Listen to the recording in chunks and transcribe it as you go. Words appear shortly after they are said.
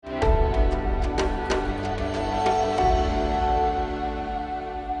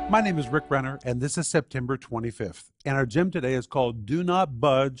My name is Rick Renner, and this is September 25th. And our gem today is called Do Not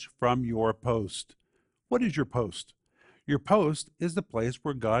Budge from Your Post. What is your post? Your post is the place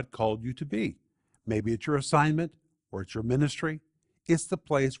where God called you to be. Maybe it's your assignment or it's your ministry. It's the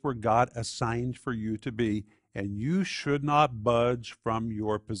place where God assigned for you to be, and you should not budge from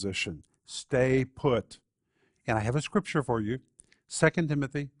your position. Stay put. And I have a scripture for you, 2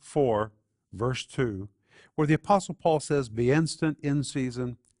 Timothy 4, verse 2, where the Apostle Paul says, be instant in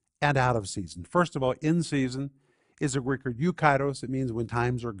season and out of season. First of all, in season is a Greek word eukairos. It means when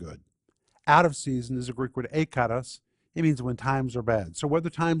times are good. Out of season is a Greek word ekairos. It means when times are bad. So whether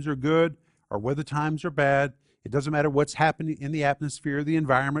times are good or whether times are bad, it doesn't matter what's happening in the atmosphere, the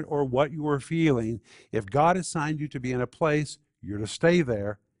environment, or what you are feeling. If God assigned you to be in a place, you're to stay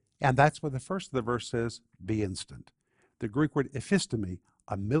there. And that's what the first of the verse says, be instant. The Greek word ephistemi,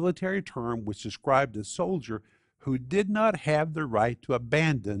 a military term which described a soldier who did not have the right to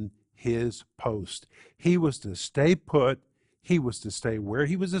abandon his post. He was to stay put. He was to stay where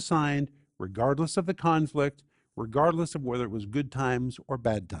he was assigned, regardless of the conflict, regardless of whether it was good times or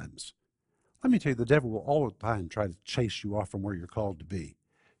bad times. Let me tell you, the devil will all the time try to chase you off from where you're called to be.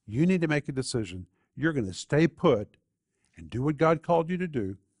 You need to make a decision. You're going to stay put and do what God called you to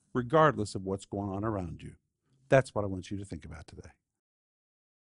do, regardless of what's going on around you. That's what I want you to think about today.